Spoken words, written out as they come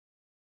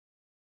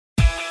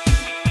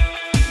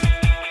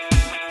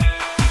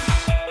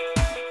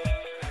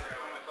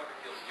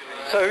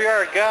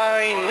are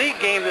going league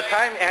game this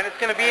time, and it's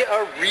going to be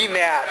a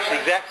rematch.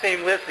 The exact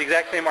same list, the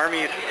exact same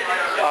armies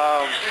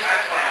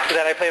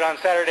that I played on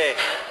Saturday.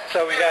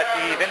 So we got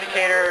the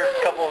Vindicator,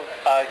 a couple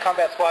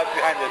combat squads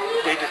behind the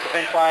Aegis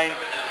defense line,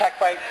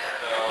 attack fights.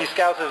 These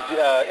scouts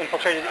have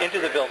infiltrated into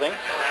the building.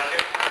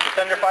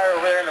 The Thunderfire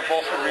over there in the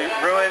Bolster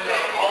Ruin.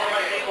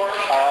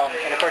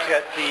 And of course you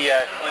got the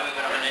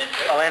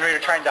Land Raider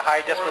trying to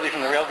hide desperately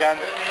from the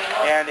railguns,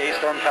 and a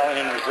Storm Talon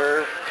in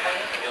reserve.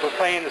 We're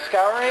playing the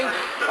Scouring.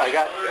 I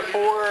got a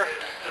 4,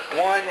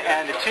 1,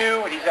 and a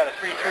 2, and he's got a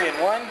 3, 3,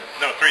 and 1.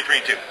 No, 3, 3,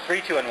 and 2.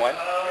 3, 2, and 1.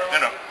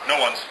 No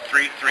ones.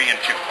 3, 3, and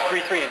 2. 3,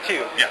 3, and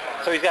 2. Yeah.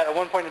 So he's got a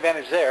 1-point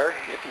advantage there,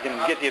 if he can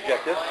get the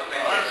objective.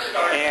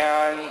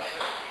 And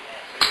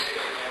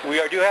we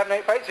do have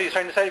night fight, so he's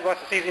trying to decide if he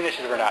wants to seize the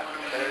initiative or not.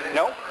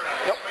 No?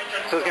 Nope.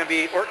 So it's going to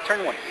be Ork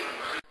turn 1.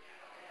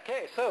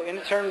 Okay, so in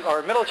the turn,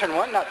 or middle of turn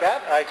 1, not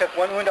bad. I took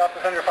 1 wound off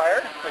the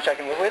Thunderfire, which I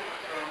can live with.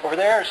 Over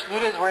there,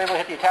 Slutas were able to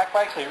hit the attack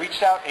bike, so he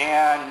reached out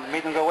and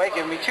made them go away,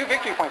 giving me 2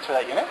 victory points for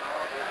that unit.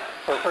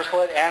 For First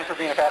Blood and for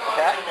being a fast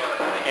attack.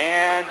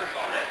 And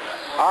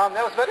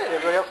that was about it.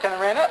 Everybody else kind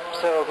of ran up.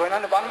 So going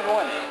on to bottom of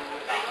 1.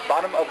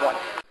 Bottom of 1.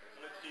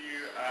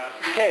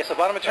 Okay, so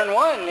bottom of turn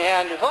 1,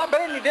 and it's a lot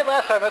better than you did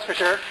last time, that's for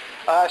sure.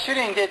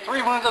 Shooting did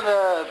 3 wounds on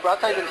the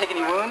broadside, didn't take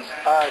any wounds.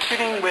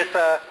 Shooting with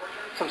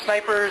some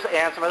snipers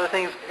and some other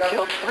things.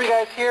 Killed 3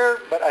 guys here,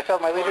 but I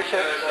failed my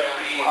leadership.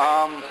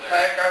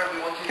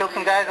 Killed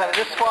some guys out of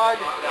this squad.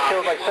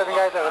 Killed like 7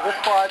 guys out of this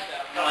squad.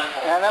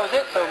 And that was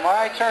it. So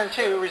my turn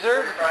 2,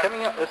 reserve,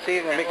 coming up. Let's see,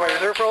 I'm going to make my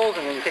reserve rolls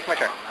and then you take my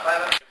turn.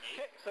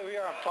 Okay, so we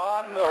are on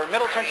bottom, or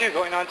middle turn 2,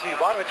 going on to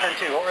bottom of turn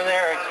 2. Over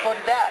there,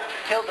 exploded that.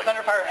 Killed the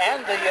Thunderfire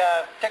and the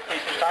Tech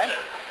Priest this time.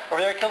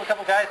 Over there, killed a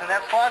couple guys in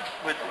that squad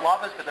with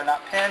lavas, but they're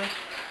not pinned.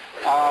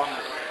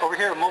 Over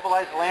here,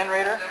 mobilized the Land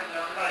Raider.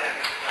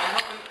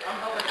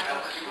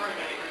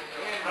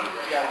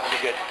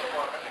 Pretty good.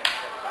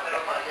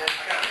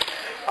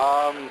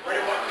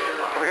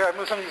 Over here, I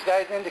moved some of these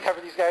guys in to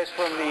cover these guys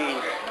from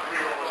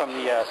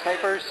the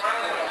snipers.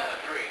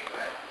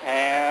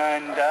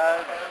 And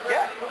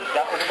yeah,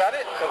 that was about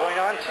it. So going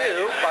on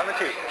to bottom of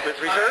 2 with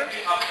reserves.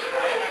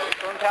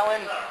 Storm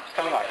Talon is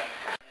coming on.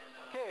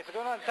 Okay, so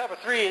going on to top of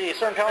 3,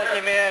 Storm Talon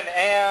came in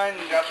and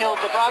killed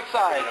the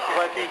broadside,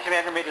 but the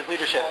commander made his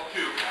leadership.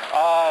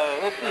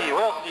 Let's see,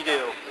 what else did he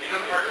do?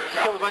 He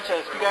killed a bunch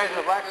of guys in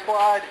the black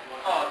squad,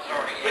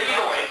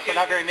 but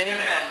not very many.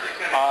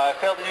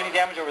 Failed to do any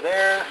damage over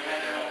there.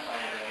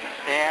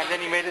 And then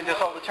he made it into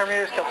assault the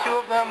Terminators, killed 2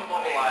 of them,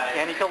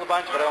 and he killed a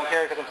bunch, but I don't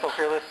care because I'm still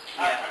fearless.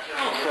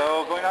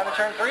 So going on to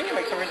turn 3,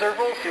 make some reserve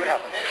rolls, see what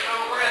happens.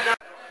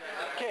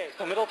 Okay,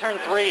 so middle turn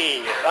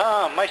 3.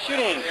 My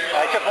shooting,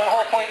 I took 1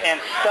 whole point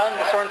and stunned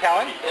the Storm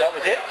Talon. That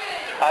was it.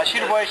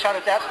 Shooter Boys shot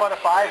at that squad of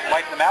 5,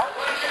 wiped them out.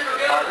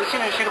 This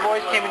unit of Shooter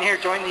Boys came in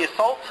here, joined the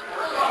assault,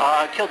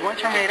 killed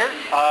 1 Terminator.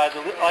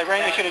 The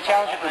Librarian should have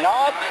challenged with the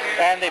knob,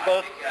 and they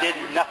both did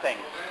nothing.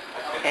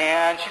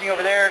 And shooting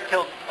over there,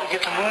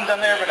 get some wounds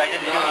on there, but I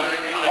didn't do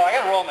any. Well, I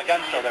got a roll on the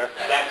gun still there,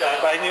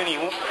 but I didn't do any.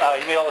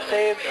 He made all the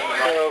saves.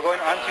 So going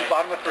on to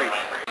bottom of 3.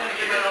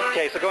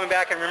 Okay, so going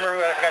back and remember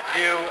what I forgot to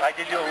do. I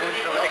did do a wound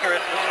to the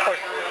Icarus, which of course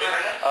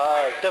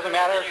doesn't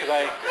matter because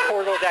my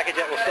poor little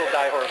Dakajet will still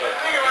die horribly.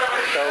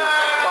 So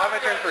bottom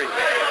of turn 3.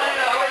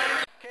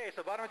 Okay,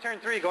 so bottom of turn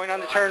 3, going on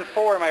to turn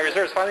 4, my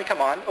reserves finally come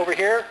on. Over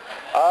here,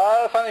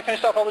 finally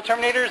finished off all the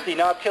Terminators. The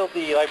Knob killed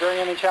the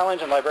Librarian in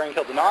challenge, and the Librarian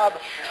killed the Knob.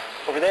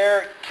 Over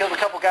there, killed a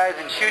couple guys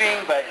in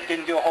shooting, but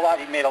didn't do a whole lot.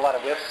 He made a lot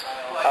of whiffs.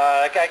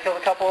 That guy killed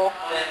a couple.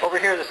 Over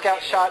here, the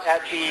scout shot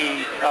at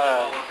the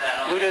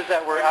Ludas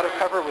that were out of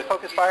cover with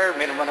focus fire,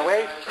 made them run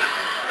away.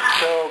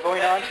 So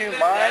going on to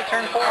my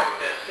turn 4.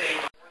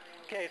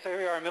 Okay, so here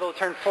we are, middle of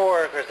turn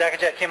 4. Of course,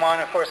 Dakajet came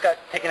on, of course, got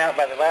taken out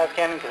by the las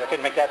cannon because I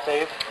couldn't make that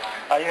save.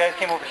 You guys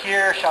came over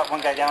here, shot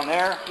 1 guy down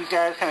there. These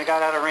guys kind of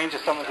got out of range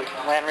of some of the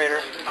Land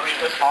Raider.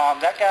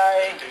 That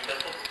guy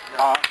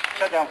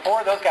shot down 4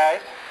 of those guys.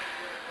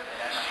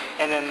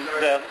 And then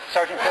the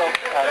Sergeant Phil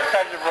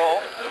decided to roll.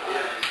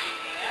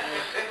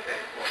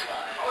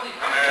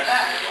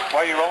 Why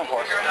are you rolling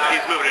for?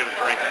 He's moving in the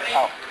ring.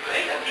 Oh.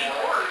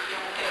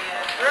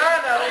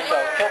 So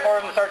kill 4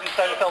 of them, the Sergeant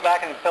decided to fill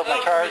back and filled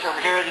my charge.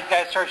 Over here, these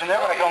guys charging there,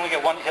 but I can only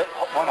get 1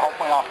 whole point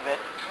off of it.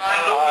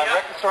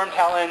 Wrecked the Storm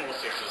Talon.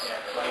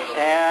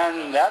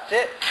 And that's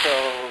it. So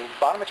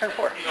bottom of turn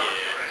 4.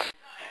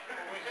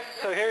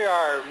 So here we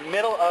are,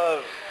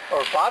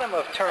 bottom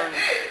of turn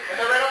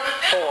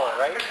 4,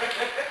 right?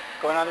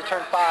 Going on to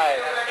turn 5.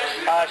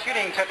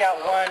 Shooting took out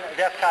 1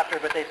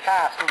 Deathcopter, but they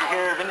passed. Over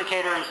here,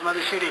 Vindicator and some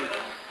other shooting.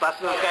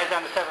 Blasted those guys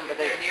down to 7, but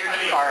they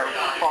are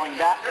falling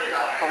back.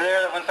 Over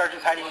there, that 1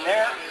 Sergeant's hiding in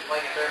there.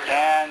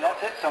 And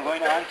that's it. So I'm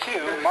going on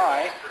to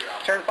my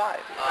turn 5.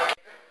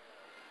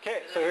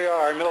 Okay, so here we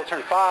are, middle of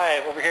turn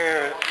 5. Over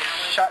here,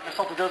 shot and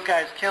assaulted those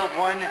guys, killed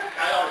 1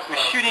 with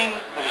shooting,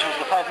 which was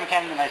the plasma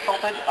cannon, and I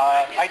assaulted.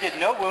 I did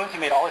no wounds, he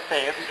made all his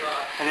saves,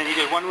 and then he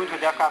did 1 wound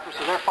with Deathcopter,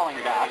 so they're falling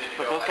back,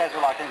 but those guys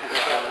are locked in because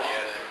they're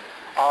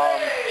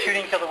fearless.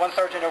 Shooting killed the 1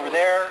 Sergeant over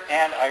there,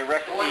 and I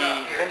wrecked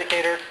the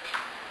Vindicator.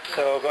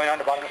 So going on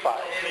to bottom of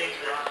 5.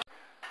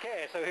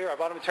 Okay, so here, our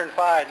bottom of turn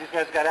 5. These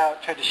guys got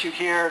out, tried to shoot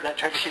here, that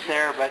tried to shoot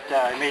there, but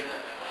I made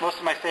most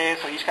of my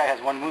saves, so each guy has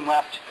 1 moon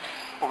left.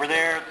 Over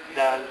there,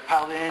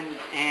 piled in,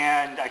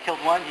 and I killed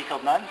one, he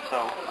killed none,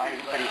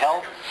 but he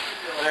held.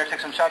 Over there, took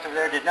some shots over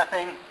there, did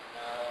nothing.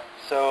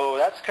 So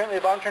that's currently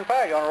the bottom of turn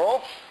 5. You want to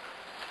roll?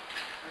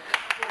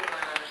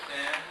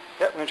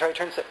 Yep, we're going to try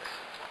turn 6.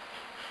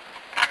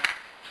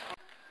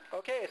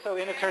 Okay, so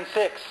into turn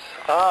 6.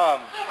 On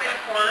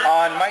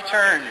my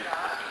turn,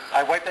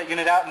 I wiped that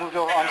unit out, moved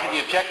over onto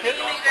the objective,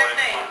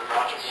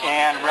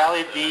 and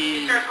rallied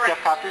the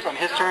Death Copters. On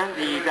his turn,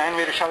 the Grand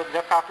Raider shot at the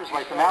Death Copters,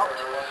 wiped them out.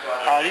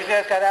 These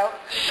guys got out,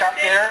 shot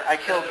there. I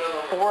killed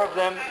 4 of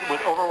them with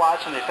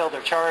Overwatch, and they failed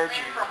their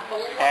charge.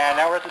 And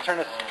now we're at the turn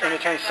into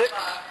turn 6.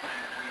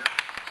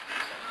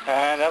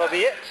 And that'll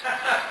be it.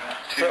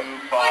 2, 5.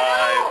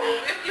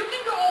 If you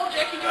can go old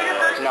Jackie Jr.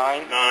 first. 9.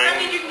 I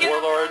mean, you can get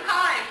Warlord.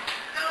 time.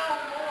 No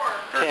more.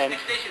 10.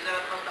 Next station,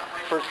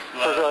 First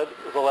blood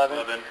is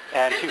 11.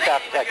 And 2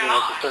 fast attack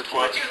units is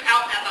 13.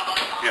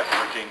 Yeah,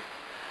 13.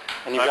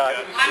 And you got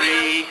 3.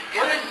 I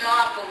would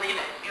not believe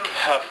it.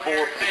 4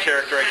 for the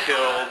character I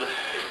killed.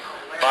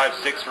 5,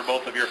 6 for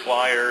both of your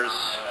flyers.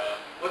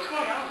 What's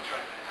going on?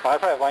 I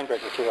probably have line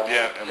breaker too.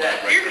 Yeah, and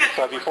Linebreaker.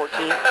 So that'd be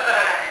 14.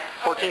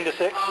 14 to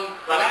 6.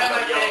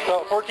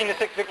 So 14 to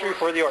 6 victory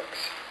for the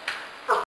Orks.